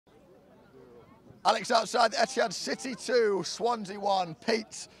Alex outside the Etihad, City 2, Swansea 1.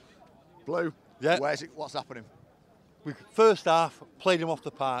 Pete, Blue, yeah. What's happening? First half, played him off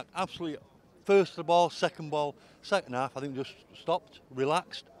the park. Absolutely. First the ball, second ball. Second half, I think just stopped,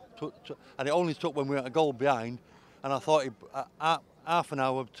 relaxed. And it only took when we were a goal behind. And I thought, half an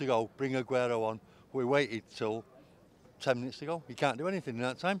hour to go, bring Aguero on. We waited till 10 minutes to go. He can't do anything in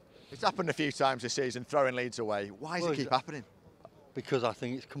that time. It's happened a few times this season, throwing leads away. Why does it keep happening? Because I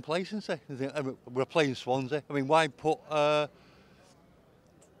think it's complacency. We're playing Swansea. I mean, why put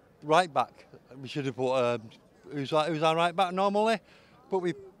right back? We should have put who's our right back normally, but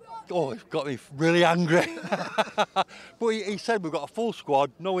it's got me really angry. But he said we've got a full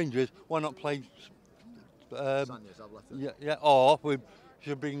squad, no injuries. Why not play? Yeah. Or we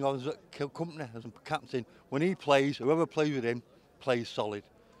should bring on Company as a captain. When he plays, whoever plays with him plays solid.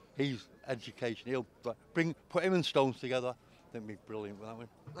 He's education. He'll put him and Stones together. I think it'd be brilliant with that one.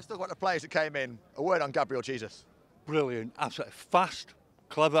 Let's talk about the players that came in. A word on Gabriel Jesus. Brilliant, absolutely fast,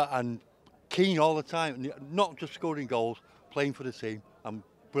 clever and keen all the time. Not just scoring goals, playing for the team. And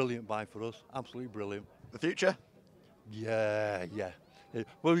brilliant buy for us, absolutely brilliant. The future? Yeah.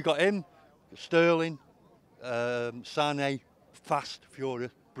 Well, we've got him, Sterling, Sane, fast,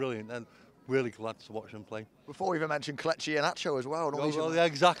 furious, brilliant, and really glad to watch him play. Before we even mentioned Kelechi and Acho as well. Yeah,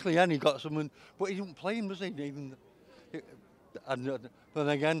 exactly, and he got someone, but he didn't play him, does he? But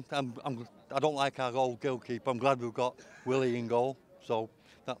again, I don't like our goalkeeper. I'm glad we've got Willie in goal, so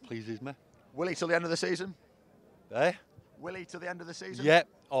that pleases me. Willie till the end of the season? Eh? Willie to the end of the season? Yeah,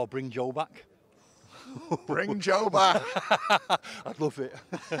 or bring Joe back. Bring Joe back. I'd love it.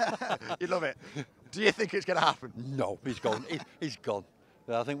 You'd love it. Do you think it's going to happen? No, he's gone. He's gone.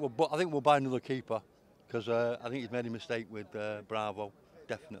 I think we'll buy another keeper because I think he's made a mistake with Bravo,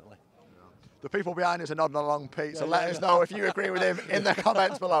 definitely. The people behind us are nodding along, Pete, so let us know if you agree with him in the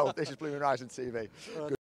comments below. This is BlueMoonRisingTV.